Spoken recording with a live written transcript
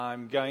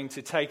I'm going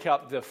to take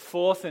up the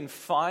fourth and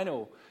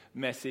final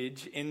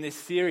message in this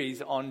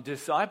series on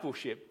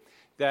discipleship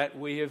that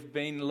we have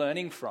been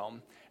learning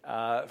from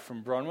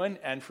Bronwyn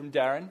and from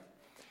Darren.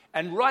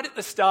 And right at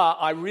the start,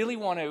 I really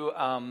want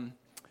to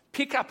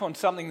pick up on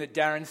something that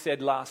Darren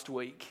said last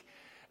week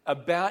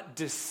about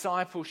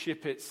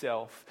discipleship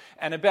itself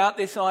and about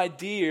this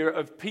idea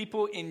of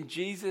people in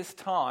Jesus'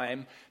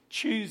 time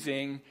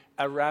choosing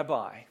a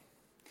rabbi,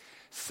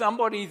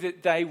 somebody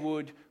that they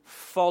would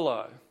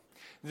follow,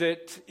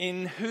 that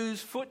in whose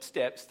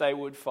footsteps they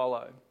would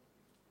follow,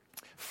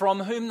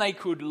 from whom they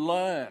could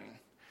learn,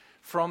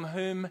 from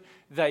whom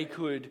they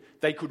could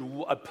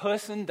a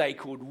person they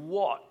could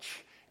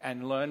watch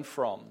and learn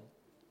from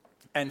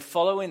and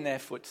follow in their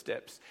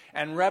footsteps.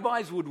 And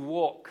rabbis would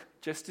walk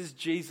just as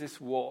Jesus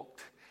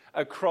walked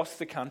across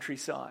the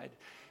countryside.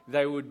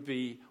 They would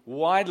be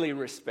widely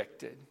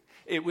respected.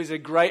 It was a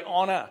great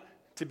honor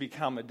to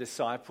become a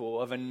disciple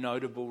of a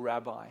notable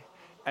rabbi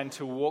and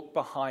to walk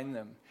behind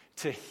them,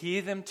 to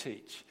hear them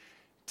teach,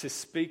 to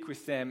speak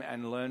with them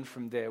and learn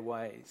from their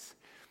ways.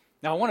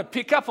 Now, I want to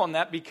pick up on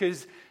that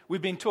because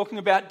we've been talking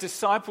about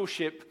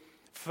discipleship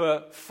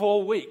for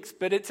 4 weeks,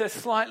 but it's a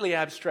slightly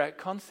abstract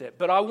concept.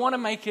 But I want to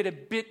make it a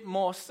bit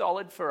more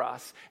solid for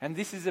us. And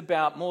this is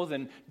about more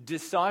than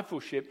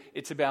discipleship,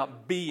 it's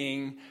about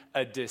being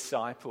a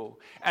disciple.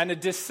 And a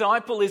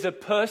disciple is a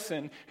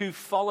person who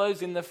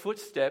follows in the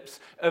footsteps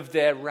of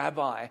their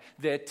rabbi,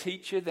 their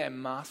teacher, their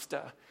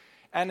master.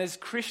 And as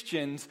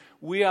Christians,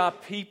 we are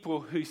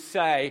people who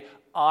say,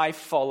 I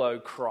follow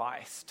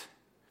Christ.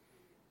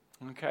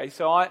 Okay,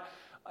 so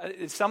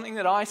it's something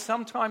that I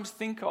sometimes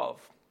think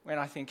of when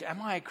I think,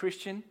 am I a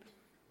Christian?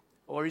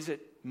 Or is it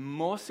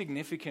more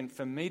significant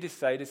for me to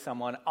say to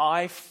someone,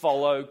 I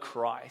follow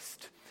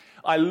Christ.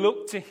 I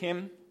look to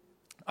him,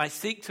 I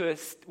seek to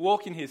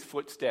walk in his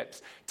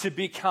footsteps, to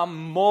become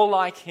more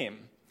like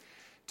him,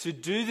 to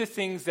do the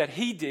things that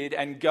he did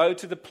and go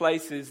to the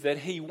places that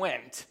he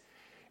went.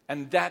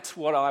 And that's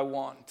what I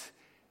want.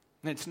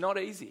 And it's not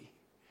easy.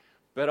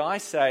 But I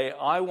say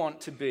I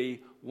want to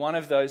be one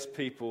of those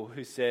people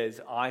who says,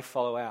 I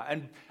follow out.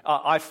 And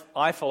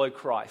I follow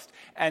Christ.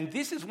 And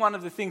this is one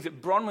of the things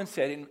that Bronwyn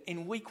said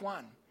in week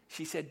 1.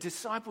 She said,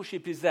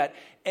 discipleship is that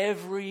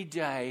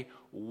everyday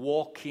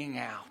walking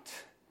out.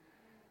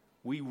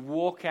 We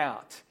walk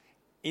out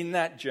in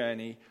that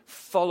journey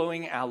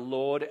following our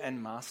Lord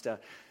and Master.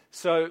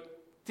 So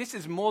this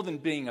is more than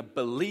being a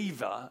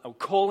believer or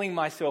calling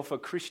myself a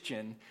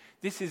Christian.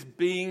 This is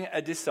being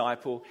a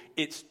disciple.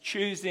 It's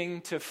choosing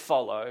to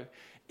follow.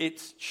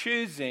 It's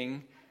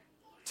choosing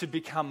to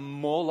become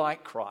more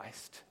like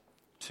Christ,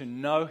 to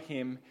know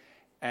him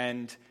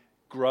and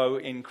grow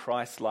in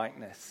Christ's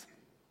likeness.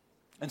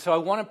 And so I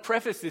want to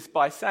preface this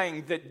by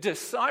saying that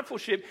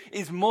discipleship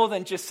is more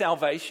than just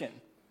salvation.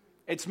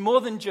 It's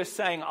more than just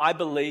saying, I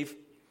believe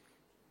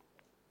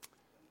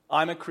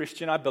I'm a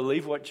Christian. I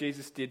believe what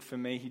Jesus did for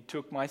me. He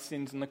took my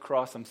sins on the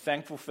cross. I'm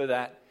thankful for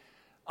that.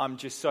 I'm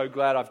just so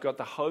glad I've got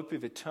the hope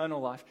of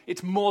eternal life.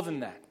 It's more than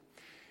that.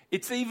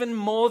 It's even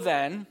more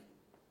than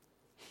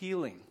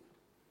healing.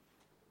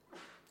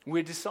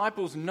 We're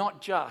disciples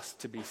not just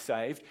to be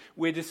saved.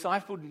 We're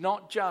discipled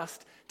not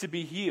just to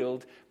be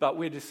healed, but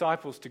we're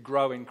disciples to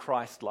grow in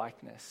Christ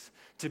likeness,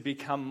 to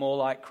become more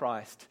like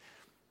Christ.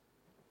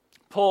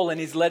 Paul, in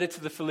his letter to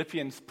the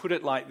Philippians, put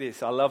it like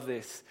this. I love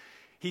this.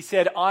 He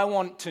said, I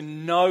want to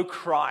know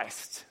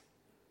Christ.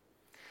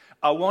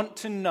 I want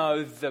to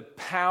know the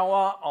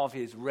power of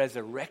his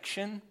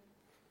resurrection,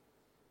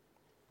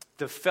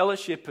 the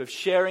fellowship of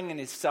sharing in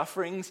his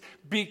sufferings,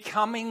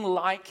 becoming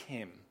like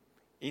him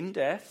in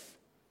death,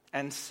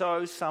 and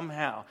so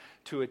somehow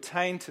to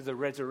attain to the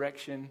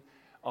resurrection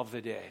of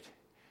the dead.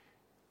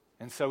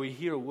 And so we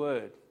hear a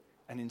word,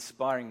 an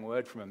inspiring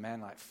word from a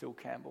man like Phil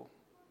Campbell.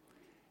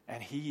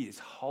 And he is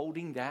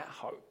holding that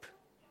hope.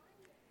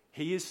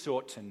 He has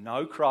sought to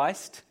know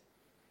Christ.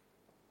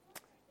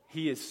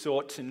 He has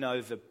sought to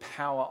know the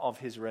power of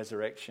his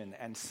resurrection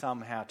and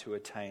somehow to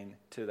attain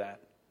to that.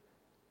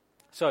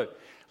 So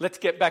let's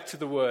get back to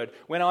the word.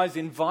 When I was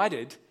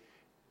invited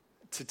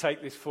to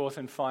take this fourth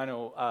and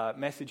final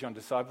message on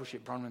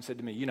discipleship, Bronwyn said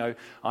to me,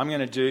 I'm going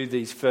to do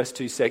these first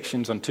 2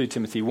 sections on 2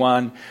 Timothy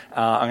 1.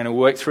 I'm going to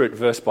work through it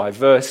verse by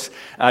verse.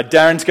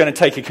 Darren's going to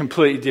take a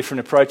completely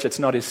different approach. It's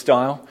not his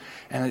style.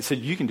 And they said,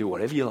 you can do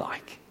whatever you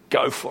like.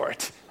 Go for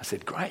it. I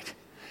said, great.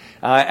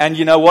 And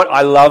you know what?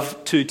 I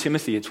love 2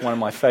 Timothy. It's one of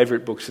my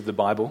favorite books of the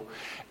Bible.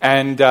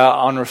 And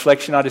on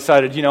reflection, I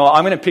decided,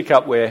 I'm going to pick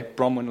up where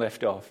Bronwyn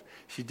left off.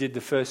 She did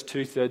the first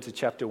 2/3 of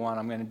chapter 1.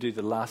 I'm going to do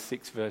the last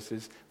 6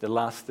 verses, the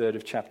last third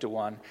of chapter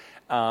 1.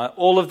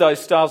 All of those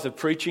styles of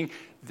preaching,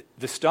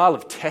 the style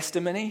of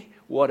testimony,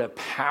 what a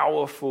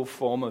powerful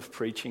form of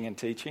preaching and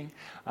teaching.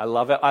 I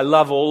love it. I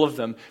love all of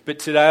them. But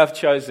today I've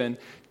chosen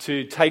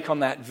to take on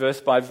that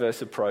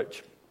verse-by-verse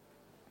approach.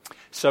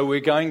 So we're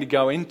going to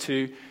go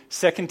into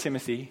 2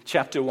 Timothy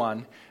chapter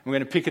 1. We're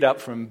going to pick it up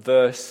from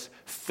verse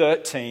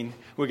 13.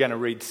 We're going to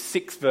read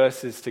 6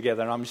 verses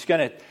together. And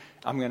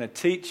I'm going to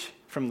teach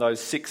from those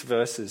 6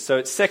 verses. So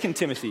it's 2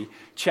 Timothy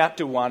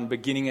chapter 1,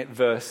 beginning at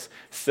verse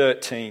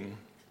 13.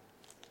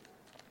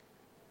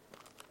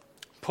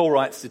 Paul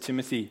writes to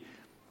Timothy,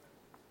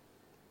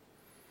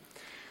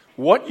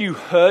 "What you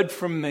heard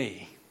from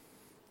me,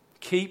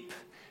 keep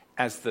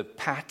as the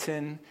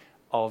pattern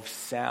of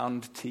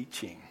sound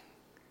teaching,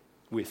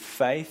 with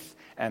faith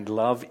and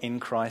love in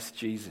Christ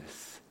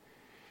Jesus.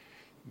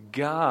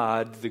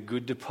 Guard the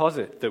good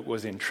deposit that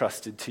was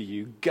entrusted to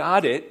you.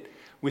 Guard it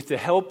with the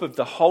help of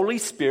the Holy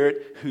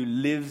Spirit who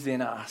lives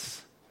in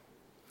us.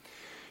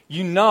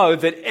 You know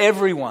that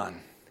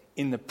everyone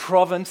in the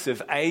province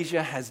of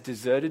Asia has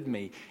deserted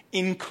me,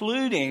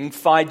 including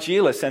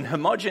Phygelus and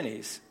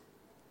Hermogenes.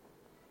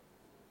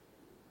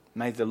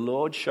 May the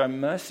Lord show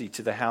mercy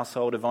to the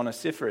household of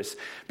Onesiphorus,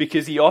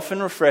 because he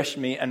often refreshed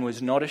me and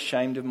was not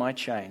ashamed of my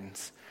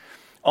chains.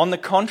 On the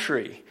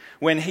contrary,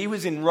 when he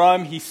was in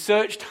Rome, he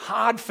searched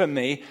hard for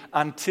me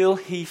until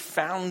he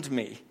found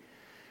me.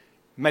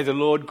 May the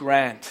Lord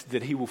grant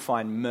that he will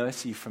find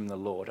mercy from the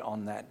Lord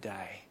on that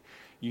day.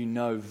 You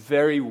know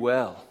very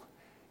well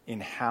in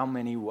how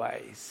many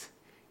ways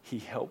he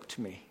helped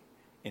me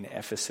in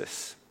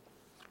Ephesus."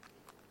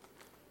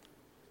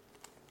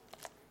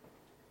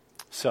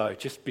 So,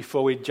 just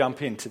before we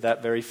jump into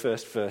that very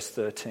first verse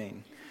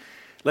 13,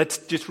 let's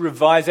just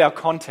revise our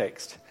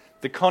context.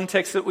 The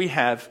context that we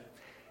have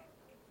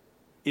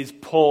is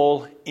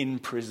Paul in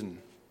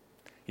prison.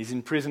 He's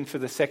in prison for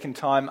the second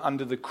time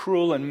under the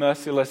cruel and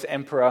merciless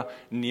Emperor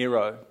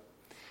Nero.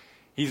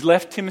 He's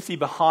left Timothy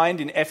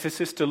behind in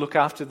Ephesus to look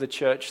after the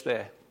church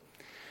there.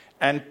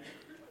 And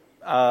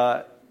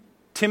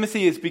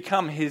Timothy has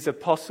become his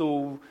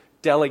apostle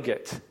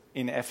delegate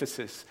in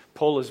Ephesus.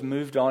 Paul has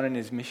moved on in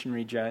his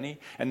missionary journey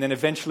and then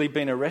eventually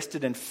been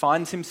arrested and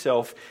finds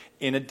himself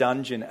in a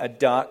dungeon, a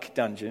dark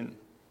dungeon.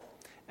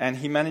 And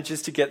he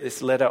manages to get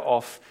this letter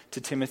off to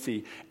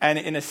Timothy. And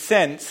in a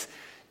sense,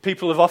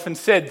 people have often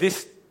said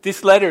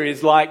this letter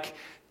is like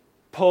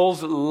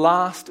Paul's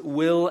last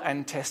will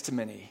and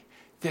testimony.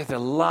 They're the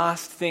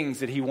last things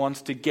that he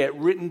wants to get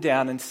written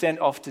down and sent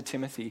off to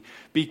Timothy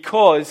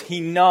because he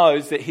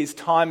knows that his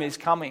time is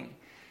coming.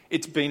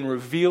 It's been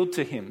revealed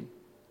to him.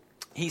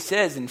 He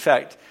says, in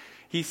fact,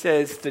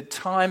 the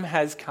time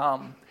has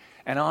come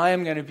and I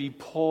am going to be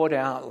poured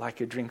out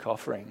like a drink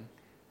offering.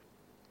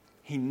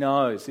 He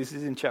knows, this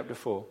is in chapter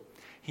 4,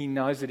 he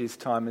knows that his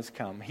time has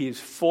come. He has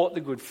fought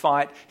the good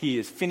fight. He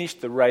has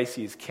finished the race.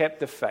 He has kept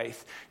the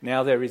faith.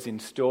 Now there is in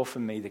store for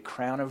me the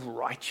crown of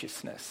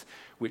righteousness,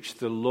 which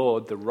the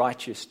Lord, the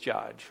righteous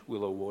judge,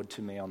 will award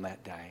to me on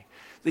that day.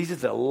 These are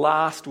the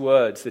last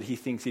words that he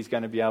thinks he's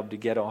going to be able to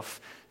get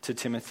off to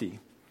Timothy.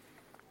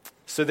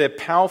 So they're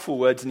powerful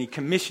words, and he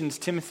commissions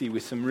Timothy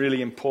with some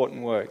really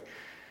important work.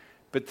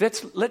 But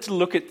let's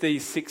look at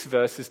these 6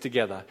 verses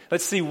together.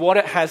 Let's see what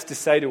it has to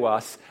say to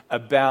us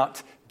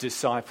about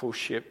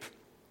discipleship.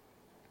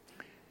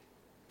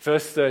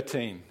 Verse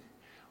 13,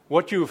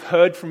 "What you have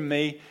heard from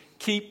me,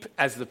 keep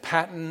as the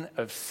pattern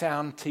of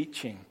sound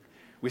teaching,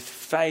 with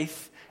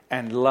faith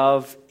and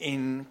love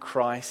in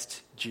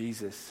Christ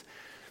Jesus."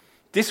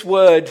 This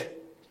word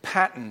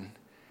pattern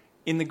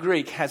in the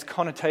Greek has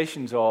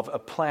connotations of a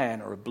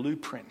plan or a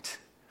blueprint.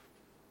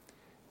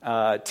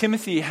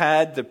 Timothy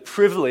had the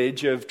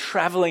privilege of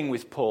traveling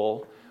with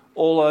Paul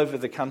all over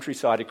the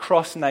countryside,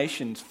 across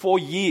nations. For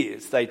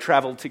years they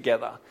traveled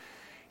together.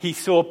 He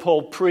saw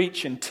Paul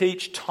preach and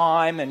teach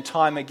time and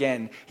time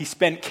again. He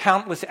spent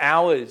countless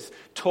hours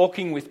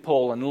talking with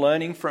Paul and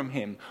learning from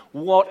him.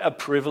 What a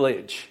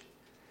privilege.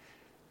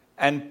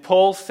 And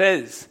Paul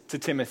says to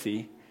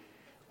Timothy,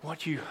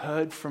 "What you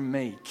heard from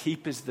me,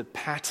 keep as the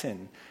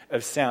pattern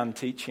of sound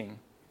teaching."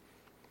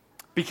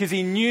 Because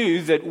he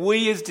knew that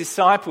we as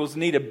disciples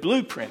need a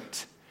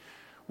blueprint.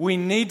 We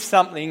need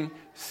something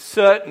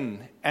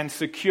certain and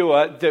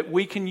secure that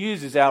we can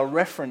use as our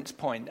reference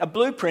point. A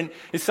blueprint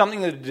is something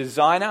that a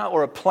designer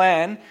or a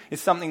plan is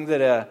something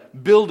that a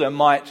builder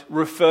might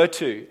refer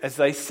to as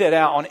they set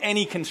out on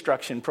any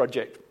construction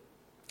project.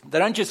 They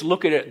don't just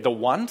look at it the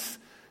once,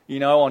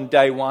 on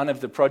day one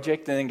of the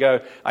project and then go,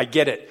 "I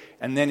get it."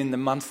 And then in the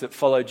months that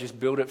follow, just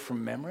build it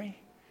from memory.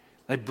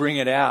 They bring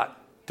it out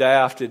day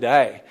after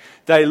day.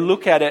 They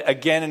look at it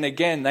again and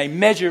again. They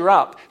measure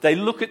up. They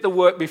look at the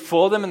work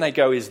before them and they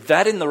go, "Is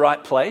that in the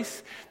right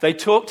place?" They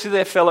talk to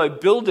their fellow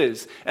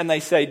builders and they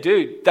say,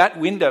 "Dude, that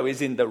window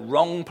is in the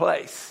wrong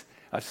place."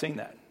 I've seen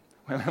that.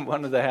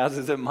 One of the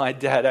houses that my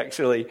dad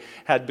actually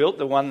had built,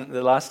 the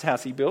last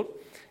house he built,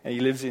 and he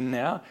lives in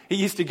now, he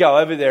used to go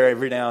over there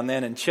every now and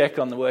then and check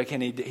on the work,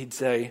 and he'd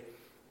say,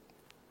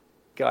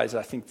 "Guys,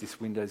 I think this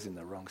window's in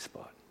the wrong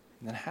spot."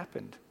 And it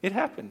happened. It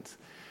happens.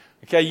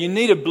 Okay, you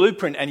need a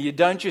blueprint, and you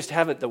don't just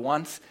have it the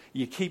once,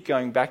 you keep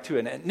going back to it.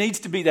 And it needs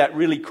to be that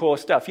really core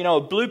stuff. A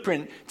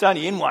blueprint, it's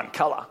only in one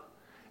colour.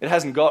 It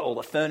hasn't got all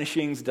the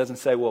furnishings. It doesn't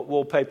say what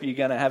wallpaper you're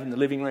going to have in the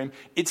living room.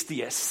 It's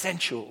the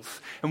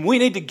essentials. And we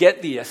need to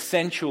get the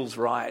essentials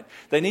right.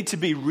 They need to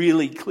be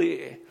really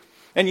clear.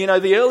 And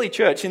the early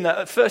church, in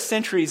the first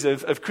centuries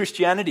of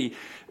Christianity,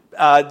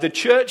 the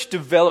church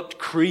developed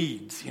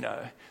creeds,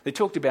 They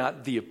talked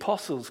about the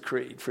Apostles'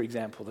 Creed, for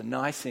example, the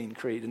Nicene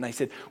Creed, and they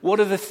said, what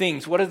are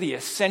the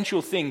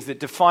essential things that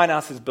define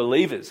us as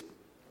believers?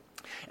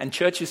 And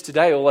churches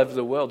today all over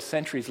the world,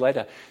 centuries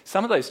later,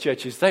 some of those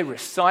churches, they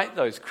recite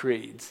those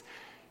creeds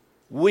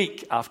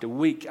week after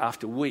week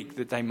after week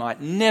that they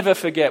might never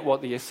forget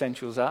what the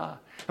essentials are.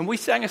 And we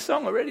sang a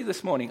song already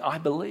this morning, I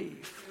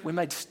believe. We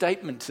made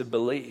statements of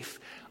belief.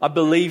 I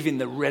believe in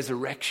the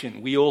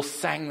resurrection. We all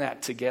sang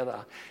that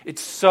together.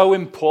 It's so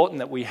important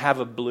that we have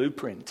a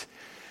blueprint.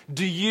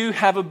 Do you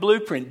have a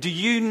blueprint? Do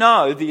you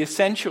know the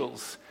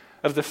essentials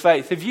of the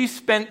faith? Have you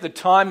spent the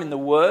time in the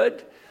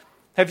Word?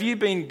 Have you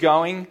been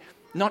going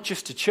not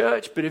just to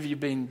church, but are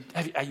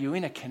you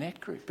in a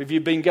Connect group? Have you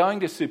been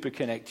going to Super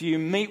Connect? Do you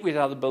meet with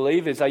other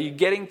believers? Are you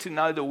getting to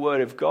know the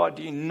Word of God?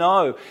 Do you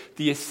know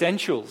the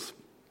essentials?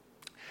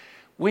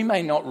 We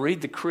may not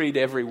read the creed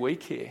every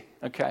week here,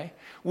 okay?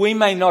 We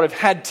may not have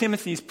had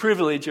Timothy's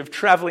privilege of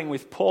traveling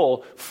with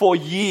Paul for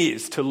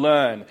years to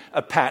learn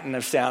a pattern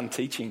of sound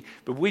teaching,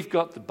 but we've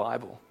got the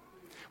Bible.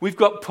 We've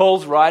got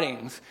Paul's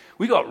writings.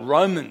 We've got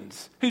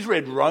Romans. Who's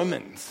read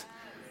Romans?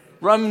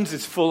 Romans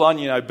is full on,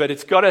 but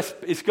it's got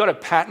a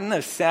pattern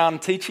of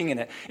sound teaching in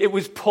it. It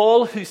was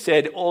Paul who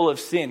said all have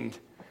sinned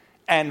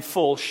and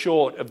fall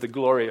short of the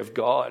glory of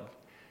God.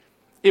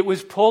 It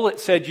was Paul that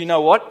said, you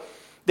know what?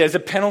 There's a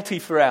penalty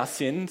for our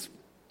sins.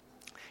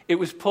 It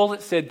was Paul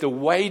that said the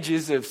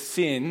wages of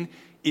sin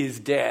is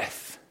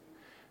death,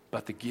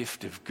 but the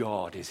gift of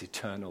God is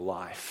eternal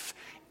life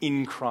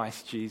in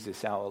Christ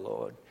Jesus our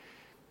Lord.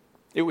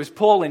 It was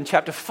Paul in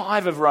chapter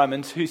 5 of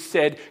Romans who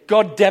said,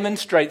 God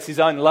demonstrates his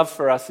own love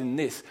for us in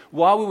this.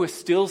 While we were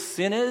still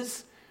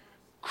sinners,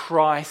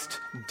 Christ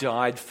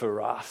died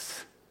for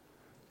us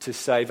to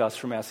save us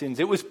from our sins.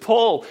 It was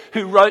Paul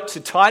who wrote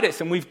to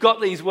Titus, and we've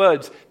got these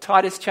words,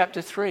 Titus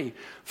chapter 3,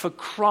 for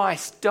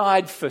Christ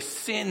died for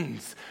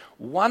sins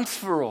once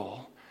for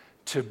all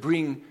to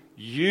bring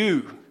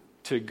you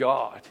to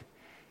God.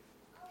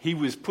 He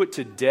was put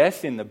to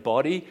death in the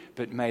body,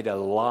 but made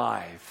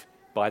alive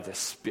by the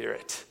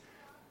Spirit.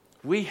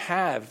 We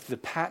have the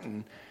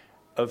pattern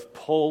of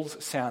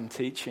Paul's sound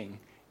teaching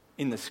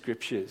in the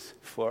scriptures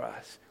for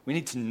us. We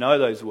need to know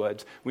those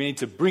words. We need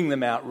to bring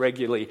them out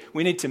regularly.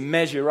 We need to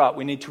measure up.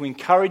 We need to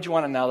encourage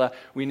one another.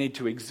 We need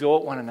to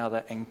exhort one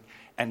another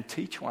and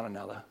teach one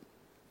another.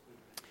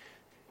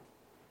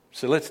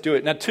 So let's do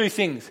it. Now, two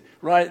things.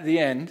 Right at the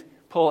end,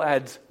 Paul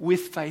adds,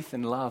 with faith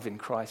and love in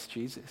Christ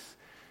Jesus.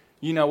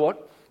 You know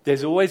what?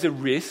 There's always a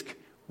risk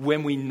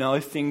when we know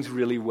things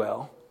really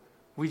well.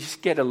 We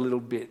just get a little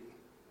bit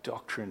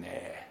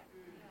doctrinaire.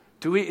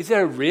 Is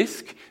there a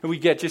risk? And we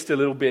get just a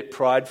little bit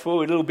prideful,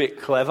 a little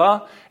bit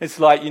clever. It's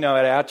like, at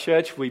our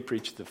church, we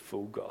preach the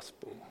full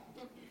gospel.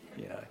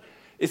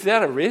 Is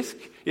that a risk?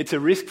 It's a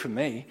risk for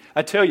me.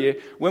 I tell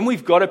you, when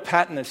we've got a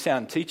pattern of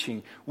sound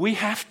teaching, we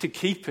have to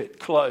keep it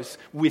close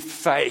with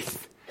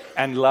faith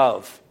and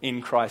love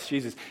in Christ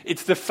Jesus.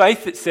 It's the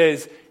faith that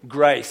says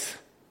grace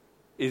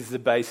is the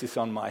basis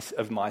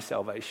of my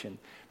salvation.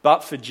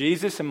 But for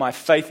Jesus and my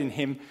faith in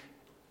him,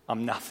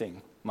 I'm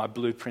nothing. My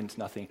blueprint's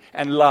nothing.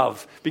 And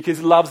love,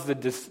 because love's the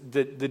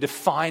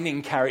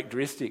defining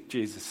characteristic,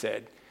 Jesus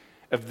said,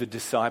 of the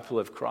disciple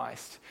of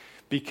Christ.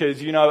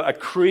 Because, a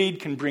creed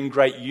can bring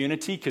great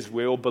unity because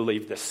we all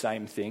believe the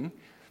same thing.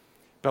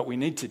 But we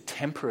need to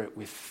temper it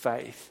with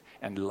faith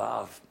and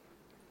love.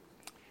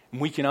 And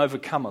we can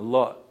overcome a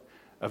lot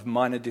of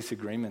minor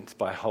disagreements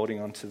by holding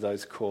on to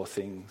those core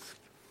things.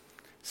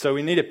 So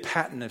we need a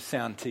pattern of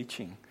sound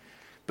teaching.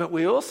 But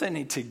we also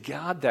need to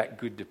guard that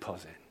good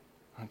deposit.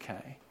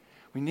 Okay?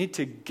 We need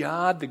to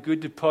guard the good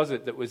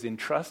deposit that was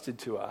entrusted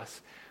to us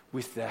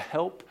with the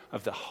help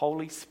of the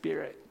Holy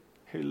Spirit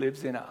who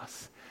lives in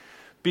us.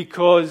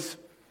 Because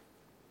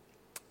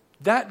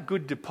that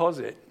good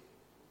deposit,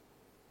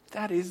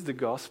 that is the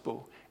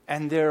gospel.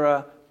 And there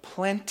are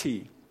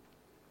plenty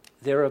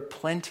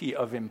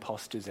of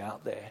imposters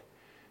out there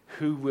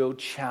who will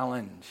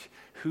challenge,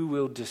 who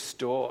will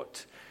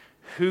distort,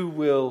 who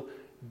will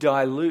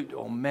dilute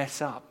or mess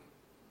up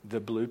the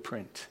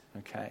blueprint,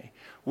 okay?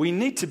 We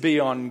need to be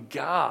on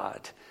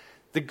guard.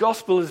 The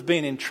gospel has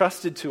been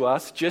entrusted to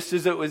us just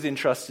as it was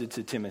entrusted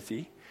to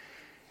Timothy.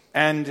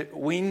 And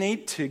we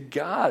need to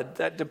guard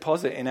that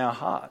deposit in our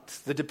hearts,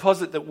 the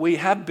deposit that we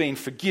have been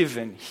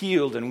forgiven,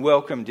 healed, and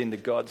welcomed into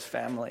God's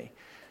family.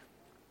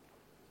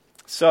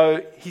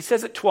 So he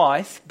says it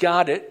twice,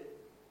 guard it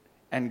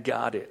and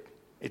guard it.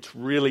 It's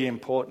really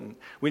important.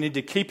 We need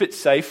to keep it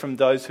safe from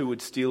those who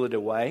would steal it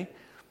away.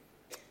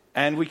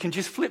 And we can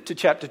just flip to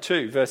chapter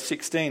 2, verse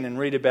 16, and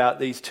read about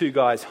these two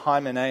guys,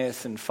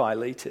 Hymenaeus and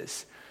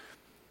Philetus.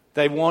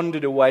 They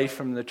wandered away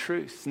from the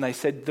truth, and they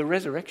said, the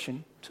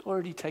resurrection has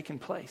already taken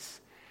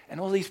place. And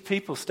all these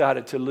people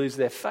started to lose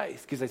their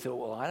faith because they thought,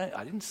 well,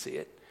 I didn't see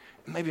it.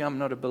 Maybe I'm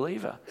not a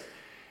believer.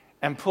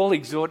 And Paul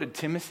exhorted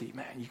Timothy,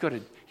 man, you've got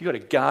to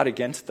guard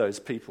against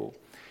those people.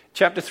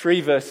 Chapter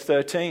 3, verse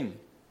 13,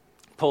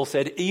 Paul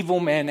said,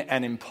 evil men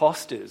and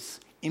imposters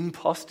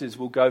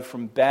will go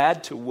from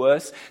bad to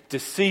worse,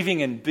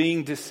 deceiving and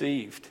being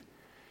deceived.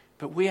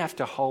 But we have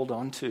to hold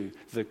on to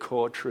the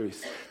core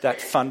truth, that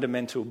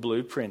fundamental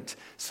blueprint,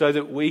 so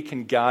that we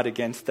can guard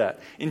against that.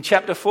 In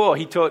chapter 4,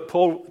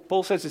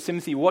 Paul says to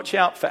Timothy, watch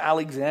out for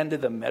Alexander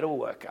the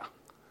metalworker.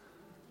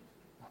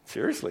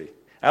 Seriously.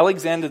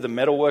 Alexander the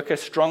metalworker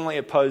strongly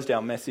opposed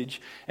our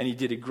message, and he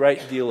did a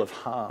great deal of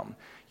harm.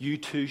 You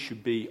too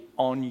should be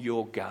on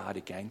your guard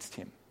against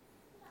him.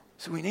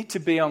 So we need to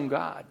be on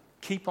guard.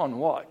 Keep on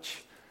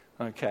watch,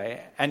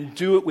 okay? And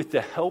do it with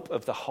the help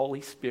of the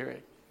Holy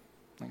Spirit,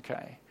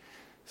 okay?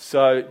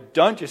 So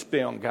don't just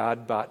be on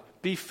guard, but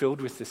be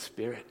filled with the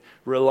Spirit.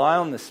 Rely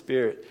on the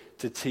Spirit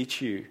to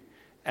teach you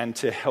and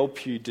to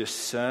help you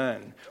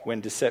discern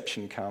when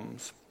deception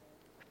comes.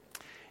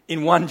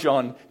 In 1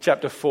 John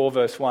chapter 4,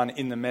 verse 1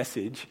 in the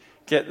Message,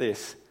 get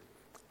this,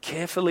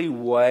 carefully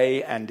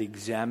weigh and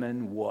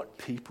examine what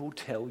people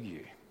tell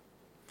you.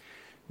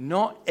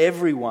 Not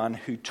everyone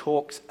who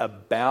talks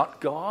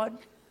about God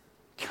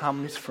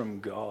comes from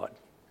God.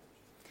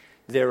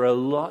 There are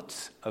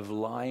lots of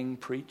lying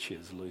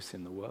preachers loose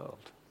in the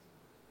world.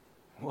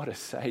 What a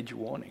sage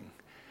warning.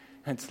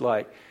 It's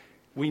like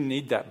we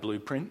need that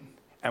blueprint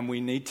and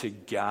we need to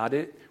guard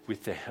it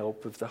with the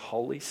help of the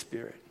Holy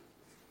Spirit.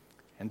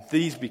 And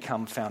these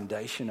become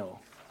foundational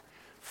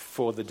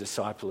for the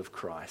disciple of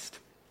Christ.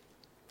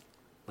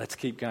 Let's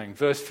keep going.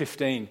 Verse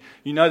 15.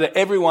 You know that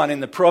everyone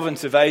in the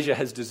province of Asia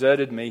has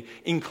deserted me,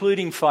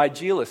 including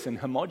Phygelus and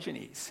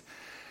Hermogenes.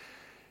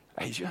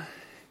 Asia?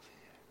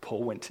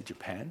 Paul went to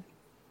Japan?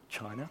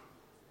 China?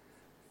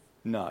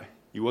 No,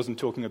 he wasn't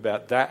talking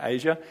about that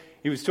Asia.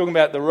 He was talking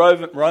about the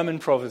Roman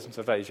province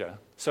of Asia.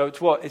 So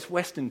it's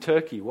Western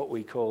Turkey, what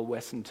we call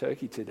Western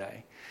Turkey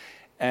today.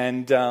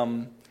 And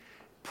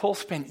Paul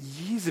spent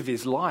years of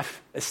his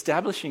life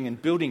establishing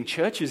and building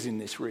churches in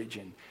this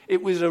region.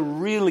 It was a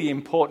really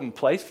important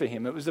place for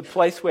him. It was a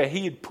place where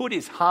he had put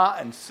his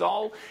heart and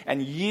soul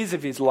and years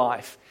of his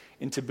life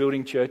into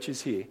building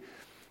churches here.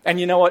 And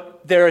you know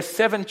what? There are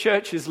 7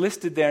 churches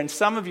listed there, and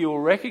some of you will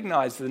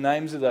recognize the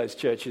names of those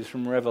churches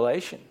from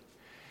Revelation.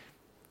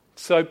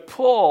 So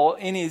Paul,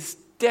 in his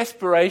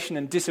desperation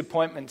and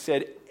disappointment,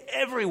 said,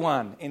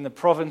 everyone in the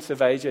province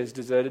of Asia has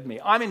deserted me.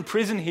 I'm in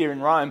prison here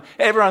in Rome.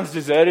 Everyone's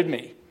deserted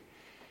me.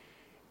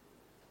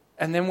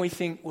 And then we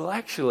think, well,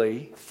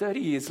 actually, 30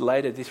 years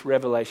later, this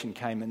revelation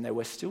came and there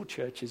were still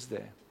churches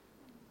there.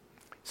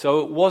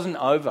 So it wasn't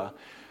over.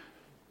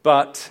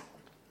 But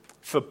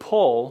for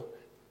Paul,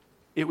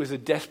 it was a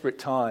desperate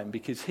time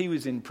because he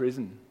was in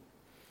prison.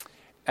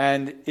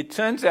 And it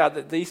turns out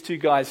that these 2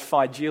 guys,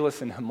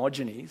 Phygelus and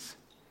Hermogenes,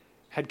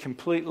 had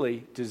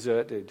completely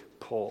deserted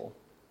Paul.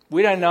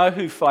 We don't know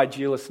who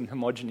Phygelus and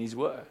Hermogenes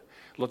were.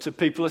 Lots of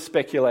people have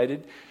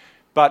speculated.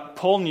 But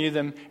Paul knew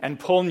them, and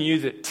Paul knew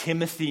that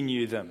Timothy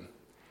knew them.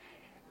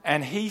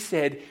 And he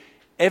said,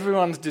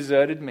 everyone's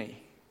deserted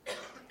me.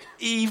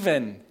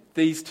 Even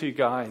these 2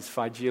 guys,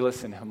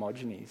 Phygelus and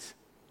Hermogenes.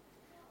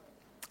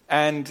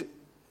 And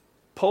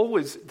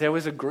there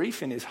was a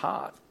grief in his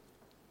heart.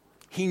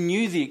 He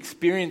knew the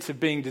experience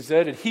of being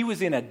deserted. He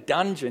was in a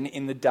dungeon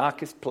in the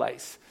darkest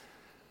place.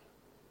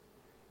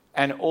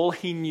 And all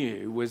he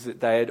knew was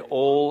that they had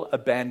all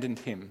abandoned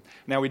him.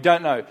 Now, we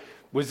don't know.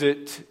 Was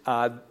it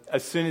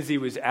as soon as he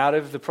was out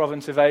of the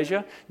province of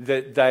Asia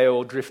that they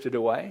all drifted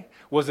away?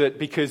 Was it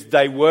because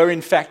they were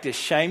in fact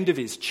ashamed of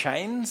his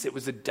chains? It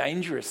was a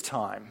dangerous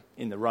time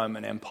in the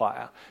Roman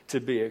Empire to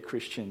be a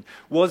Christian.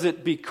 Was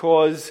it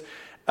because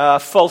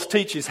false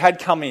teachers had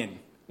come in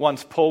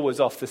once Paul was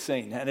off the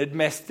scene and had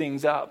messed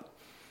things up?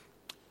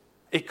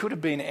 It could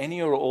have been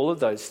any or all of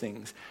those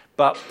things.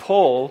 But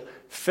Paul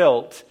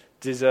felt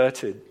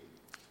deserted.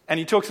 And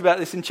he talks about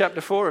this in chapter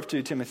 4 of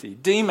 2 Timothy.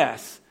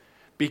 Demas,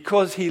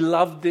 because he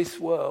loved this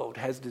world,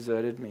 has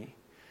deserted me.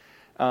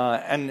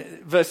 And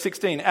verse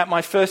 16, at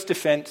my first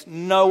defense,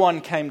 no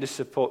one came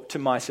to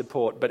my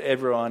support, but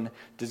everyone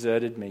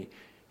deserted me.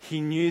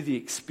 He knew the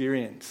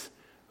experience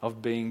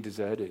of being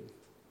deserted.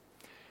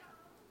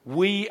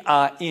 We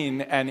are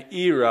in an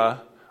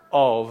era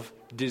of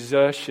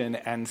desertion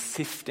and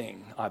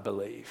sifting, I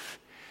believe.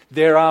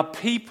 There are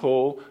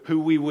people who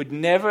we would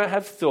never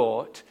have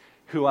thought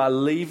who are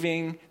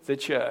leaving the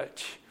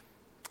church.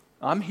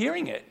 I'm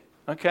hearing it.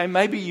 Okay,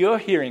 maybe you're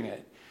hearing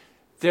it.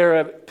 There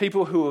are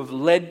people who have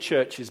led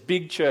churches,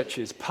 big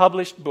churches,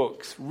 published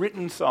books,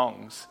 written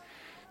songs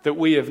that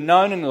we have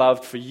known and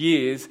loved for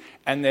years,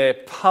 and they're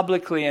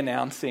publicly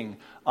announcing,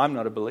 I'm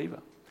not a believer.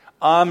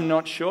 I'm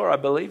not sure I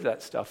believe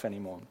that stuff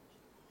anymore.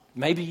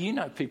 Maybe you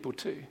know people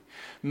too.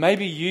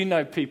 Maybe you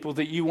know people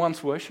that you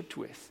once worshipped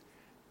with,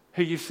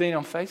 who you've seen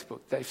on Facebook.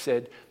 They've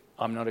said,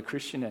 I'm not a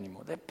Christian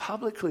anymore. They're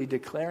publicly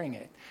declaring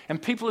it. And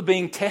people are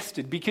being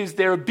tested because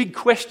there are big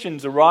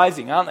questions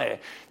arising, aren't there?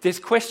 There's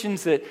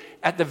questions that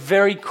at the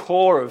very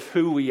core of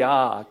who we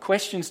are,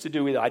 questions to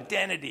do with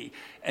identity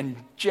and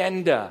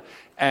gender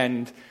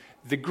and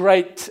the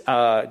great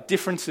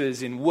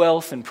differences in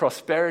wealth and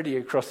prosperity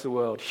across the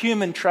world,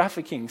 human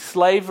trafficking,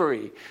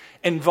 slavery,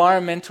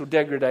 environmental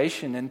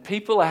degradation, and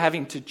people are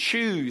having to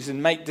choose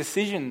and make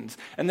decisions,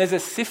 and there's a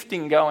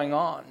sifting going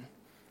on.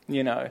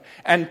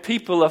 And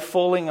people are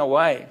falling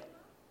away.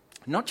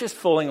 Not just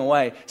falling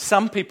away,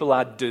 some people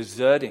are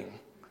deserting.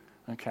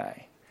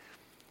 Okay.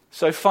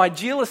 So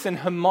Phygelus and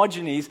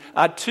Hermogenes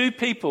are two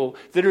people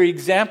that are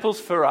examples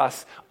for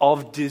us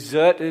of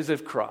deserters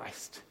of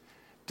Christ,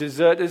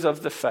 deserters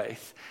of the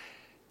faith.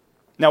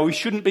 Now, we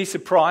shouldn't be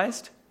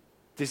surprised.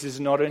 This is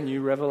not a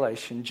new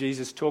revelation.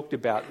 Jesus talked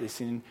about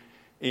this in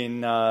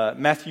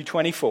Matthew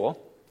 24.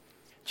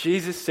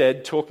 Jesus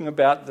said, talking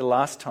about the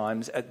last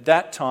times, at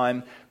that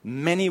time,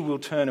 many will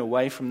turn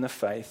away from the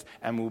faith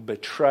and will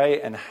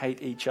betray and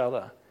hate each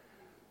other.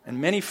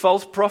 And many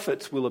false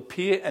prophets will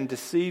appear and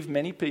deceive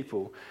many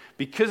people.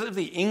 Because of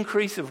the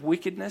increase of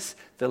wickedness,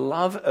 the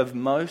love of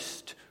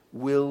most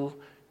will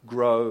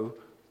grow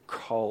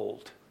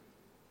cold.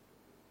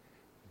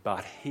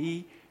 But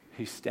he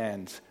who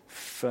stands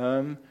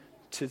firm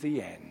to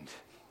the end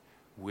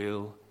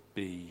will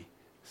be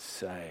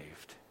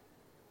saved.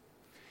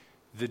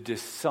 The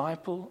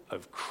disciple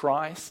of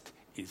Christ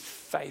is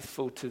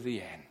faithful to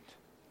the end.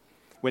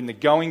 When the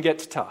going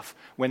gets tough,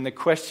 when the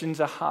questions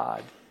are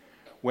hard,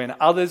 when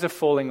others are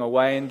falling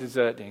away and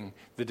deserting,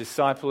 the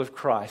disciple of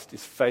Christ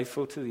is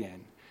faithful to the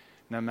end.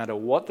 No matter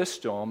what the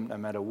storm, no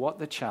matter what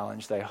the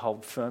challenge, they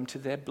hold firm to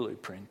their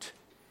blueprint.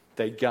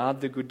 They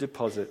guard the good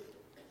deposit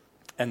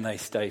and they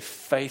stay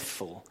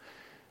faithful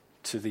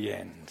to the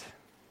end.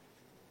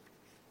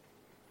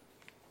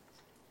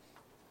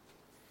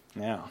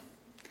 Now,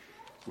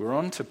 we're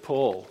on to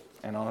Paul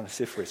and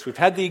Onesiphorus. We've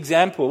had the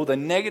example, the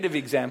negative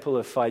example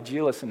of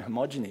Phygelus and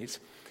Hermogenes.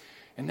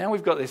 And now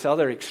we've got this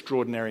other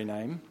extraordinary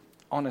name,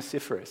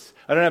 Onesiphorus.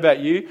 I don't know about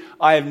you,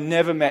 I have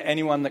never met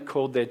anyone that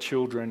called their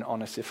children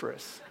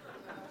Onesiphorus.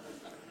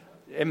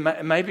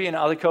 Maybe in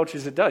other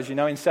cultures it does. You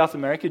know, in South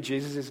America,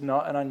 Jesus is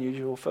not an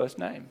unusual first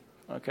name.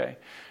 Okay.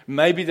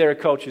 Maybe there are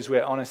cultures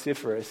where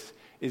Onesiphorus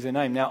is a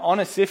name. Now,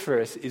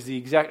 Onesiphorus is the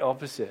exact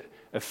opposite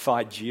of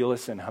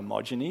Phygelus and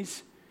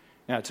Hermogenes.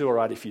 Now, it's all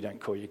right if you don't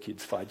call your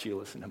kids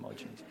Phygelus and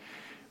Hermogenes.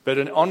 But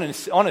an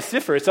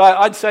Onesiphorus,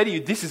 I'd say to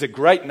you, this is a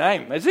great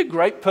name. It's a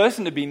great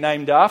person to be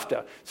named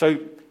after. So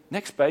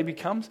next baby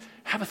comes,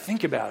 have a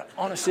think about it.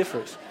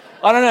 Onesiphorus.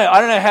 I don't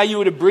know how you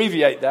would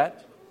abbreviate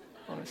that.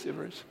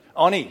 Onesiphorus.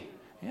 Oni.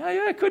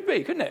 Yeah, it could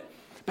be, couldn't it?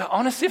 But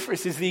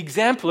Onesiphorus is the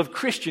example of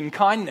Christian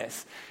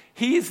kindness.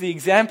 He is the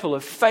example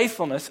of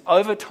faithfulness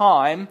over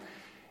time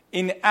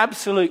in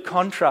absolute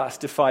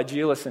contrast to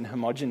Phygelus and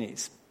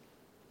Hermogenes.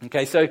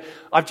 Okay, so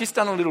I've just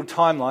done a little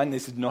timeline.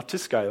 This is not to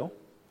scale.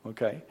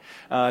 Okay,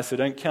 so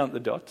don't count the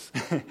dots.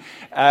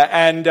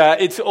 And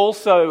it's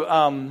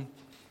also,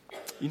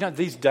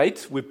 these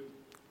dates, we're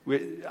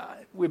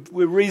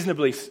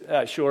reasonably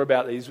sure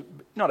about these.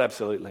 Not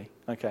absolutely.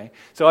 Okay,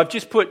 so I've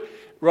just put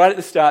right at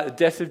the start the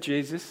death of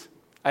Jesus,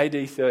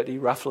 AD 30,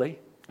 roughly.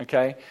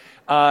 Okay,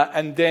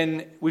 and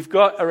then we've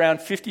got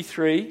around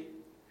 53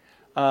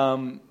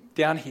 down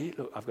here.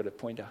 Look, I've got a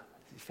pointer.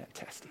 This is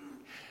fantastic.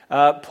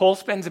 Paul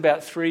spends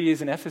about 3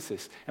 years in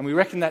Ephesus, and we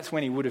reckon that's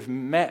when he would have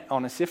met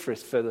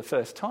Onesiphorus for the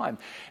first time.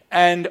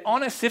 And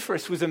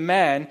Onesiphorus was a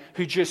man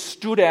who just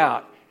stood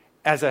out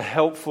as a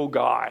helpful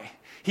guy.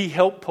 He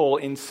helped Paul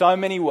in so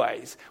many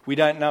ways. We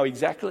don't know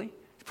exactly.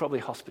 Probably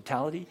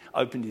hospitality,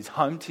 opened his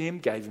home to him,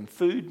 gave him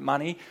food,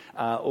 money,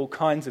 all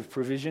kinds of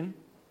provision.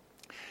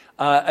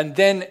 And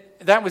then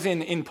that was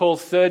in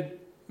Paul's third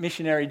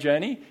missionary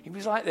journey. He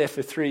was like there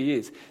for 3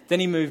 years. Then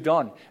he moved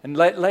on. And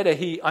later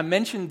I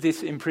mentioned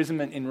this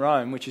imprisonment in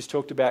Rome, which is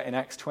talked about in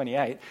Acts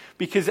 28,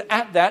 because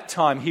at that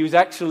time he was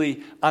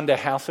actually under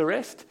house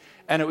arrest.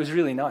 And it was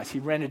really nice. He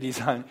rented his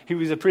own. He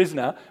was a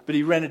prisoner, but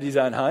he rented his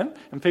own home,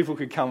 and people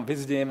could come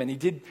visit him. And he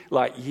did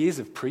like years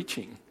of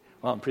preaching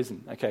while in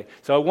prison. Okay,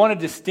 so I want to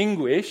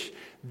distinguish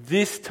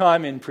this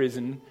time in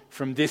prison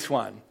from this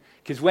one,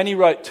 because when he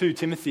wrote 2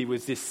 Timothy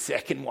was this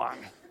second one.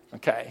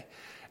 Okay,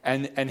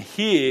 and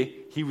here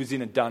he was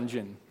in a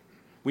dungeon.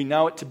 We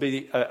know it to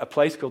be a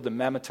place called the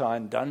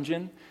Mamertine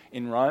Dungeon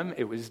in Rome.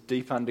 It was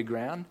deep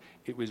underground.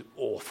 It was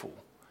awful.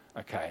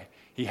 Okay,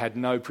 he had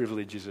no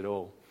privileges at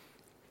all.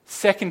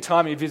 Second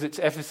time he visits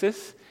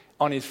Ephesus,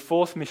 on his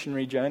 4th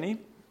missionary journey,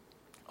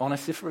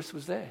 Onesiphorus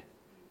was there.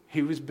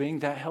 He was being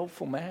that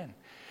helpful man.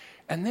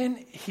 And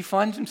then he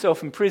finds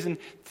himself in prison.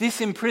 This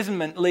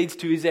imprisonment leads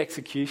to his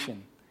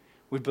execution.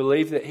 We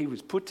believe that he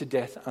was put to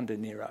death under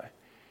Nero,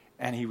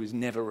 and he was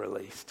never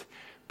released.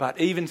 But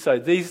even so,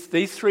 these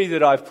 3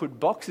 that I've put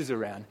boxes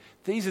around,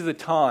 these are the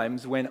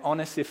times when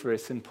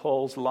Onesiphorus and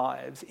Paul's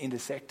lives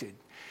intersected.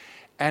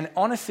 And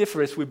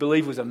Onesiphorus, we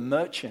believe, was a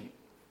merchant.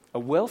 A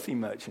wealthy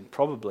merchant,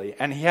 probably,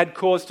 and he had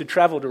cause to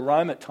travel to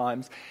Rome at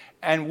times.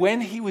 And when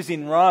he was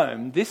in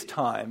Rome, this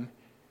time,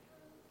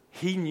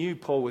 he knew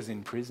Paul was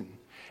in prison,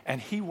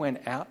 and he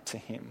went out to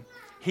him.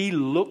 He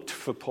looked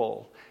for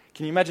Paul.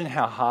 Can you imagine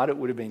how hard it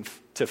would have been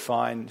to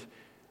find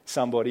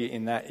somebody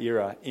in that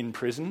era in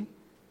prison?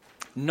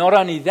 Not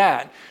only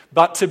that,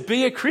 but to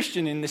be a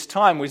Christian in this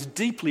time was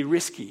deeply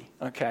risky.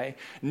 Okay,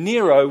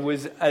 Nero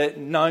was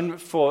known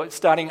for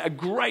starting a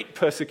great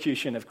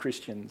persecution of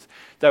Christians.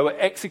 They were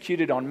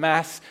executed en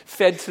masse,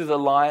 fed to the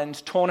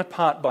lions, torn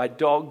apart by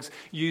dogs,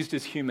 used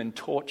as human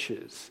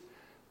torches.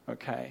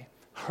 Okay,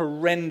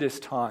 Horrendous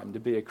time to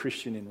be a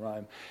Christian in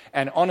Rome.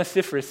 And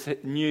Onesiphorus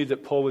knew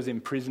that Paul was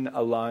in prison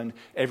alone.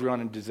 Everyone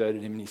had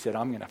deserted him. And he said,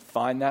 I'm going to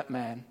find that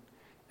man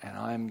and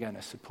I'm going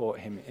to support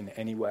him in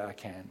any way I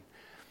can.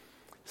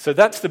 So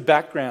that's the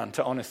background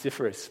to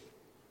Onesiphorus.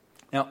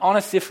 Now,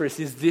 Onesiphorus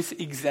is this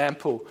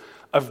example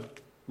of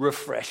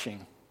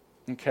refreshing.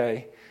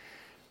 Okay?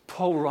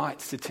 Paul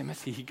writes to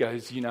Timothy, he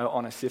goes,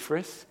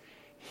 Onesiphorus,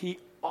 he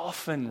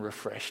often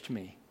refreshed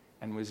me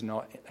and was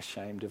not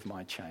ashamed of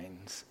my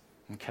chains.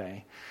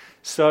 Okay?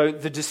 So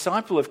the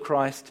disciple of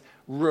Christ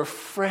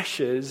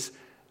refreshes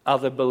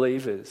other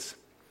believers.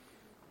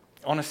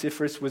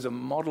 Onesiphorus was a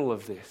model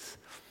of this.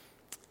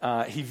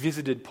 He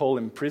visited Paul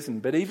in prison,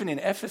 but even in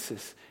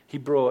Ephesus, he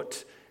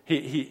brought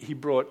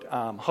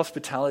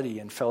hospitality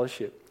and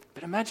fellowship.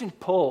 But imagine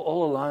Paul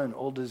all alone,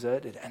 all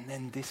deserted, and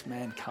then this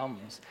man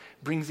comes,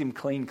 brings him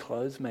clean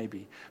clothes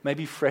maybe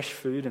fresh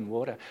food and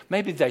water.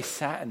 Maybe they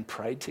sat and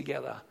prayed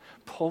together.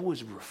 Paul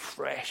was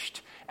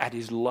refreshed at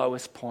his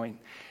lowest point.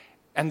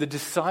 And the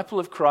disciple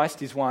of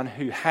Christ is one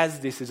who has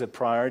this as a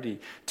priority,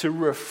 to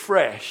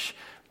refresh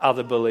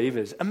other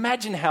believers.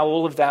 Imagine how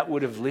all of that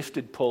would have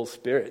lifted Paul's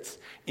spirits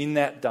in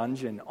that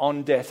dungeon,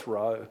 on death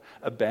row,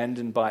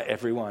 abandoned by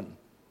everyone.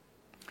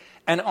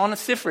 And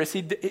Onesiphorus,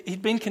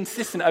 he'd been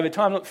consistent over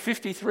time. Look,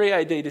 53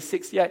 AD to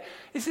 68.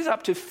 This is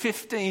up to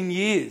 15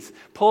 years.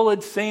 Paul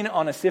had seen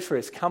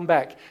Onesiphorus come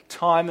back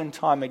time and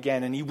time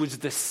again, and he was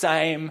the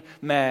same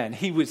man.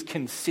 He was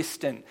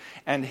consistent,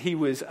 and he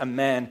was a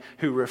man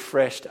who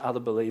refreshed other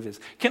believers.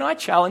 Can I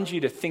challenge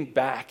you to think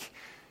back?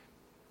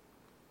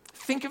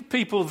 Think of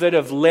people that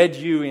have led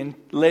you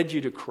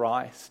to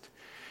Christ.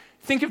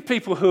 Think of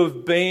people who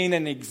have been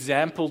an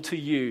example to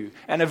you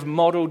and have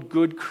modeled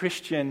good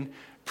Christian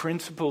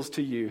principles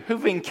to you,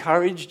 who've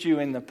encouraged you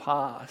in the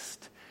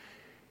past.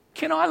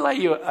 Can I lay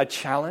you a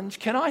challenge?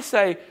 Can I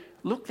say,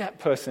 look that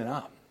person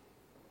up?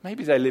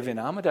 Maybe they live in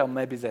Armidale,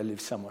 maybe they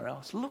live somewhere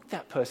else. Look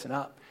that person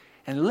up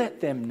and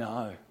let them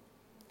know.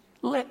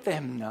 Let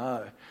them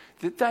know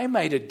that they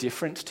made a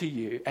difference to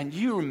you and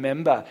you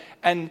remember,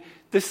 and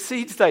the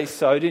seeds they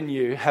sowed in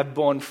you have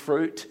borne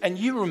fruit and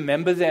you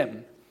remember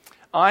them.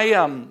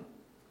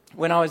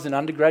 When I was an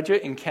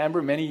undergraduate in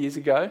Canberra many years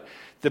ago,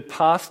 the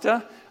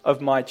pastor of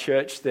my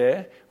church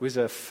there was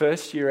a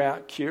first year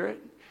out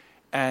curate,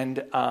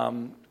 and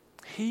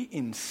he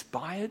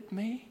inspired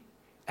me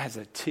as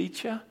a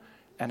teacher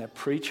and a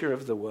preacher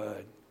of the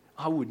word.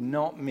 I would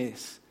not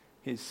miss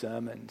his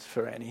sermons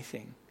for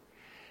anything.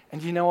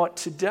 And you know what?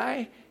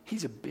 Today,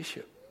 he's a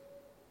bishop.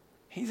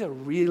 He's a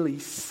really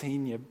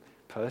senior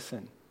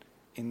person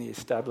in the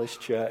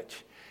established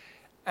church.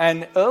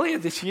 And earlier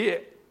this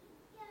year,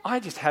 I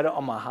just had it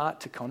on my heart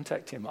to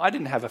contact him. I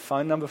didn't have a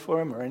phone number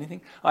for him or anything.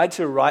 I had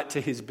to write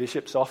to his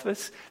bishop's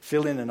office,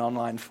 fill in an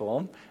online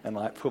form, and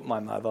put my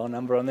mobile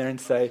number on there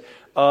and say,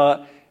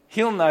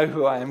 he'll know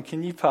who I am.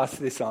 Can you pass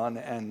this on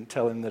and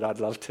tell him that I'd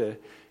love to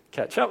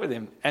catch up with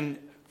him? And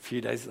a few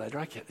days later,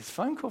 I get this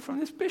phone call from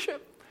this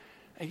bishop.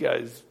 He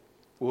goes,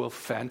 well,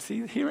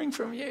 fancy hearing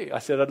from you. I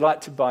said, I'd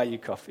like to buy you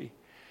coffee.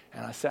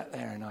 And I sat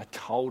there and I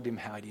told him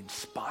how it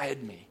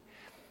inspired me.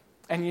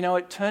 And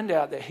it turned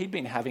out that he'd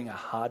been having a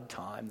hard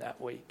time that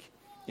week.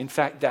 In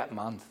fact, that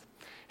month.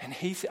 And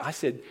I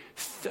said,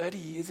 30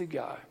 years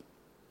ago,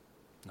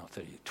 not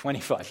 30,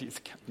 25 years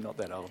ago, I'm not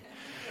that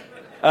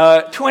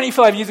old.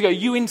 25 years ago,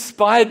 you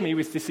inspired me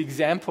with this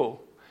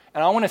example.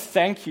 And I want to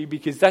thank you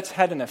because that's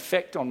had an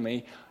effect on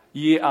me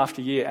year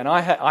after year. And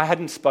I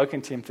hadn't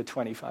spoken to him for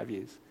 25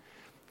 years.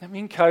 Let me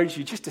encourage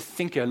you just to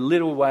think of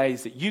little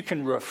ways that you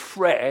can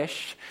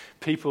refresh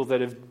people that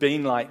have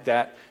been like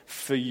that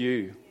for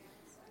you.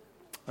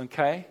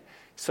 Okay?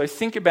 So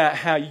think about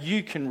how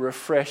you can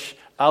refresh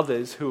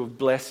others who have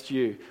blessed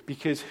you,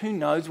 because who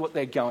knows what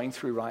they're going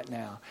through right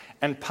now.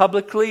 And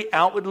publicly,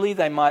 outwardly,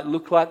 they might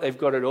look like they've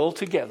got it all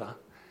together.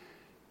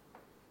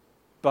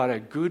 But a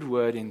good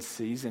word in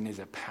season is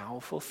a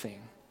powerful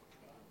thing.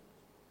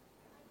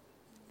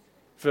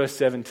 Verse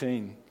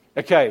 17.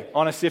 Okay,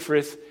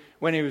 Onesiphorus,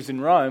 when he was in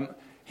Rome,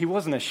 he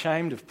wasn't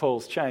ashamed of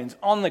Paul's chains.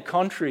 On the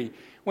contrary,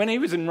 when he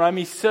was in Rome,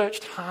 he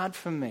searched hard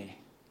for me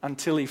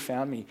until he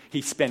found me.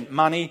 He spent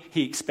money,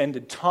 he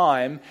expended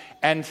time,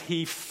 and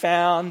he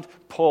found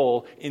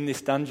Paul in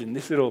this dungeon.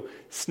 This little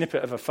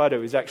snippet of a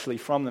photo is actually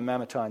from the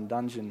Mamertine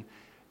dungeon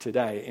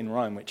today in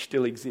Rome, which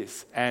still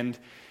exists. And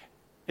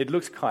it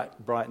looks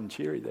quite bright and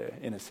cheery there,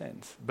 in a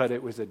sense, but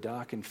it was a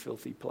dark and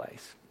filthy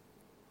place.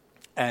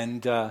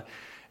 And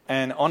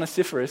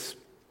Onesiphorus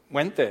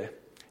went there.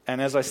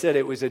 And as I said,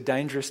 it was a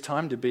dangerous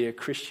time to be a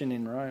Christian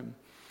in Rome.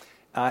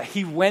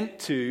 He went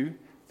to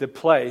the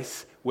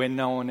place where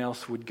no one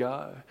else would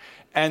go.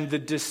 And the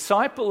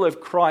disciple of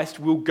Christ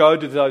will go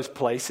to those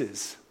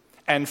places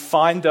and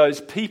find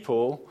those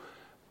people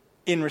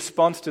in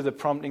response to the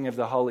prompting of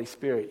the Holy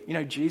Spirit.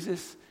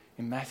 Jesus,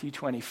 in Matthew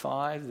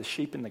 25, the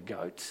sheep and the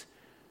goats,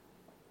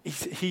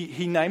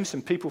 he named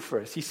some people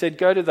for us. He said,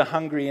 go to the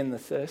hungry and the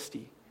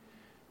thirsty.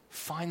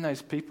 Find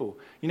those people.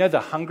 The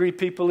hungry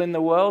people in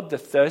the world, the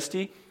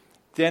thirsty,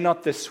 they're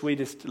not the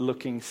sweetest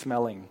looking,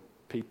 smelling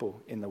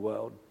people in the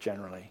world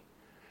generally.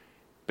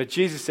 But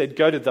Jesus said,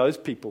 go to those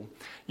people.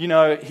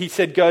 He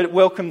said, go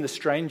welcome the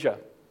stranger.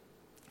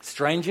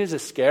 Strangers are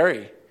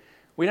scary.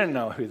 We don't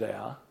know who they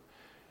are.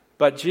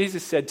 But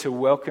Jesus said to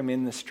welcome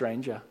in the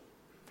stranger.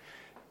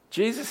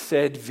 Jesus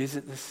said,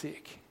 visit the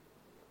sick.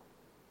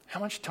 How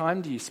much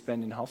time do you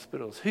spend in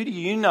hospitals? Who do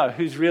you know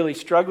who's really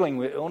struggling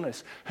with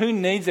illness? Who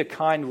needs a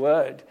kind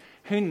word?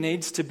 Who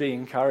needs to be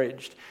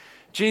encouraged?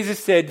 Jesus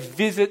said,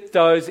 visit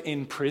those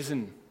in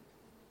prison.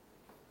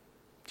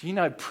 Do you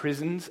know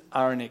prisons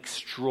are an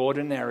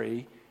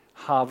extraordinary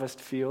harvest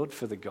field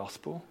for the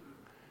gospel?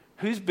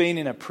 Who's been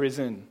in a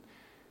prison?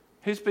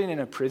 Who's been in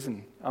a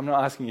prison? I'm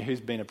not asking you who's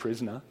been a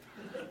prisoner.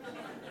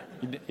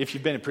 If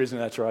you've been a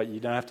prisoner, that's right. You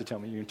don't have to tell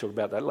me. You can talk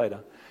about that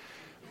later.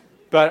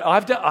 But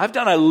I've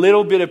done a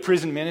little bit of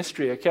prison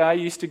ministry, okay? I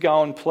used to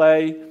go and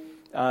play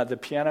the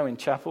piano in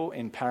chapel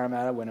in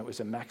Parramatta when it was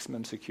a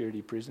maximum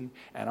security prison,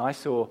 and I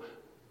saw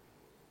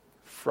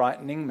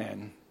frightening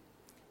men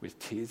with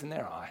tears in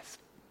their eyes,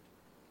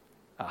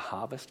 a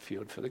harvest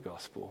field for the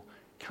gospel,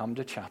 come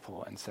to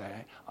chapel and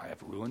say, I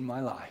have ruined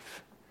my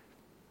life.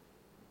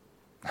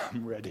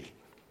 I'm ready.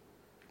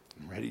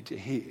 I'm ready to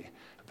hear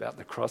about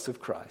the cross of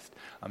Christ.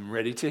 I'm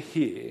ready to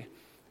hear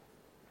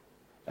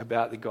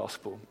about the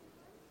gospel.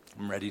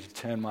 I'm ready to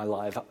turn my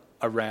life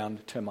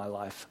around, turn my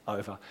life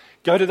over.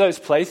 Go to those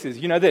places.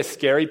 They're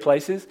scary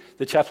places.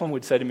 The chaplain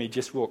would say to me,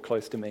 just walk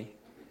close to me.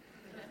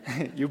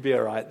 You'll be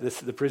all right.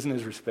 The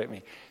prisoners respect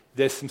me.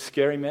 There's some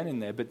scary men in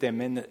there, but they're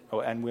men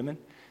and women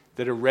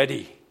that are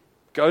ready.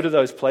 Go to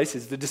those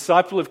places. The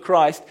disciple of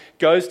Christ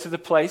goes to the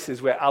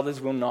places where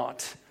others will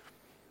not.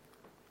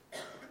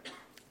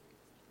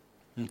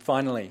 And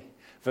finally,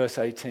 verse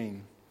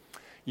 18.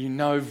 You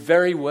know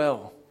very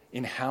well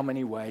in how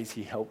many ways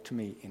he helped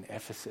me in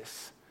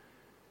Ephesus.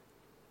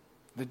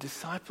 The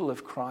disciple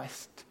of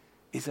Christ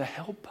is a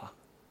helper.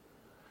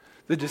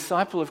 The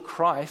disciple of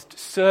Christ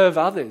serve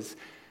others.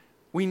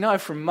 We know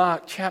from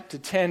Mark chapter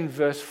 10,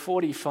 verse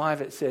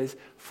 45, it says,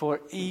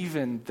 for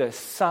even the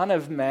Son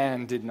of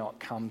Man did not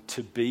come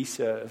to be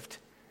served,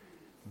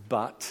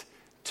 but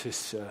to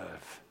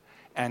serve,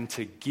 and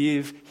to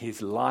give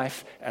his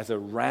life as a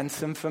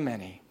ransom for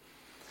many.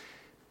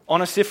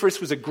 Onesiphorus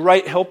was a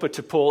great helper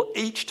to Paul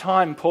each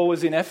time Paul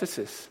was in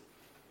Ephesus.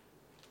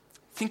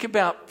 Think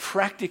about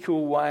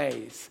practical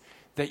ways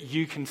that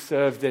you can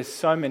serve. There's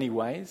so many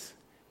ways.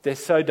 They're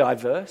so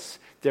diverse.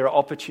 There are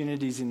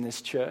opportunities in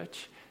this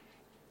church.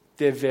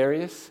 They're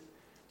various.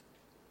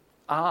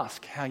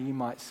 Ask how you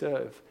might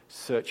serve.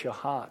 Search your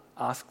heart.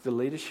 Ask the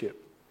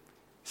leadership.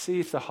 See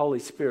if the Holy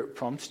Spirit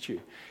prompts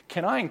you.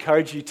 Can I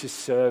encourage you to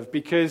serve?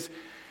 Because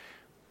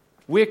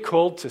we're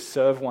called to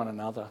serve one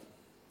another.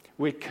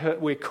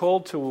 We're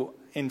called to,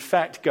 in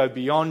fact, go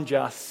beyond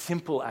just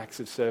simple acts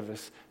of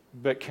service,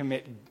 but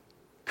commit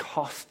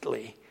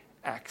costly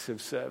acts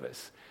of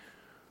service.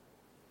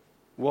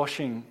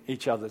 Washing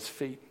each other's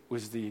feet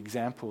was the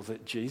example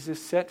that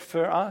Jesus set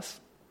for us.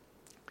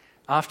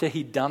 After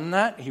he'd done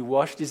that, he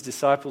washed his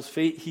disciples'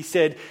 feet. He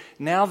said,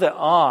 now that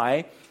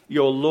I,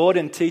 your Lord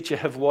and teacher,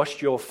 have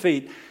washed your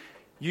feet,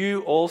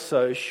 you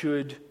also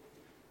should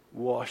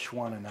wash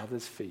one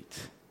another's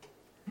feet.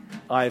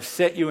 I have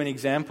set you an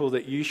example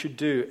that you should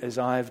do as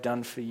I have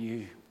done for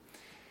you.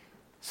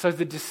 So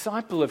the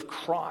disciple of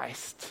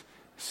Christ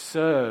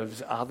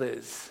serves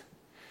others.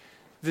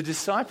 The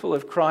disciple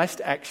of Christ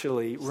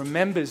actually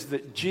remembers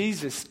that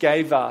Jesus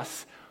gave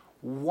us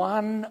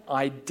one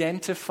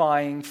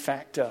identifying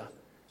factor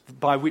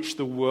by which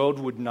the world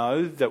would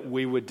know that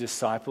we were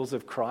disciples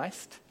of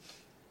Christ.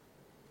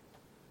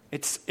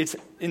 It's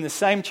in the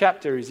same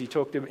chapter as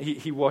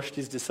he washed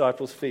his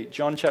disciples' feet.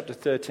 John chapter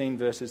 13,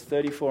 verses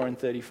 34 and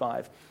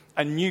 35.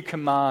 A new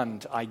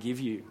command I give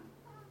you.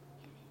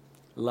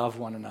 Love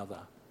one another.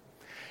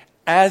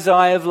 As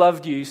I have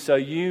loved you, so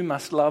you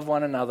must love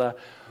one another.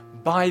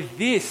 By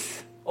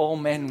this all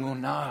men will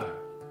know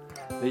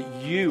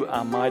that you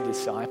are my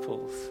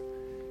disciples,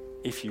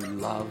 if you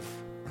love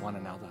one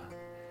another.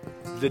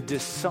 The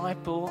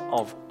disciple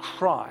of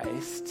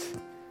Christ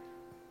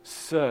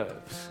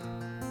serves.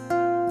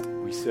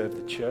 We serve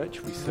the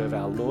church, we serve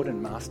our Lord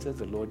and Master,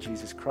 the Lord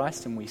Jesus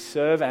Christ, and we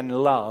serve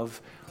and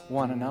love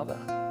one another.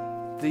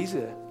 These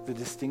are the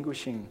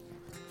distinguishing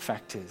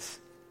factors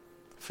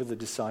for the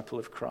disciple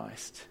of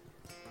Christ.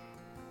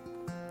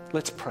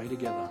 Let's pray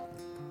together.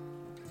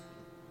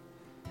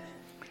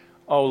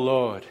 Oh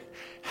Lord,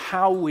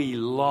 how we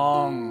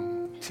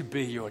long to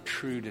be your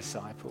true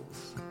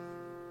disciples.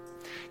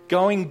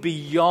 Going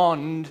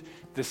beyond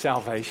the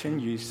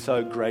salvation you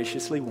so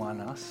graciously won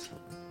us,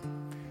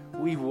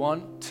 we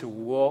want to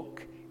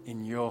walk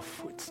in your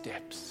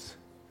footsteps.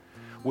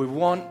 We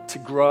want to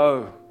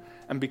grow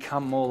and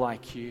become more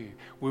like you.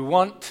 We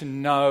want to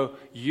know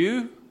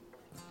you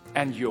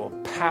and your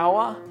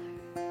power,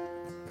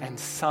 and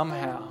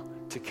somehow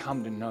to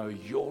come to know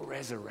your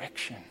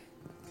resurrection.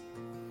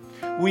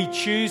 We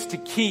choose to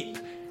keep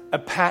a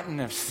pattern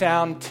of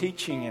sound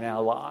teaching in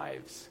our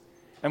lives,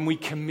 and we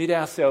commit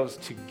ourselves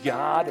to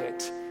guard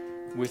it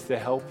with the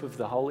help of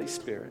the Holy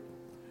Spirit.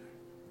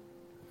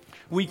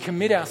 We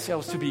commit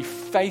ourselves to be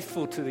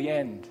faithful to the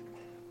end.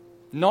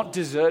 Not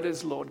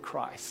deserters, Lord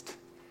Christ,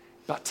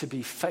 but to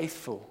be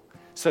faithful,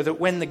 so that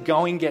when the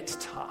going gets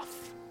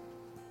tough,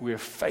 we're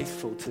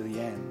faithful to the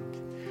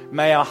end.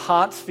 May our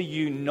hearts for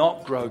you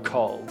not grow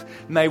cold.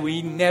 May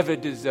we never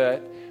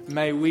desert.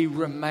 May we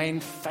remain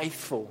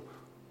faithful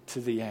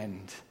to the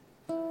end.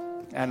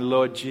 And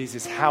Lord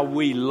Jesus, how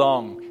we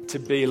long to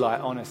be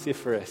like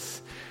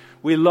Onesiphorus.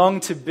 We long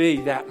to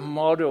be that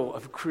model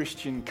of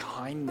Christian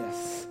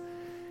kindness.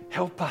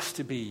 Help us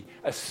to be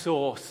a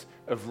source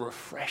of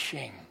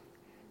refreshing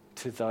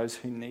to those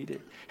who need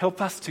it.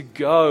 Help us to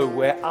go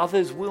where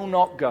others will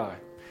not go.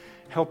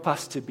 Help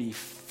us to be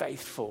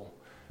faithful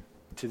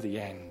to the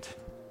end.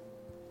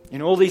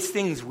 In all these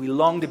things, we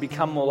long to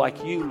become more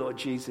like you, Lord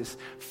Jesus,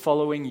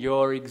 following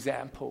your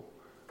example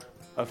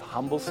of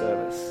humble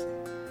service.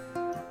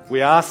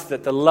 We ask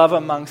that the love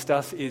amongst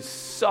us is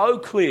so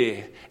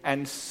clear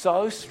and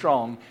so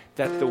strong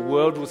that the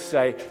world will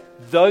say,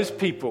 those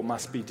people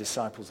must be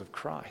disciples of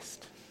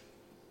Christ.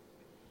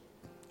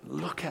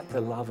 Look at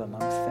the love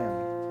amongst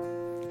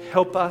them.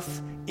 Help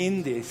us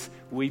in this,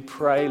 we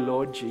pray,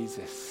 Lord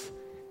Jesus.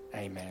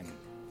 Amen.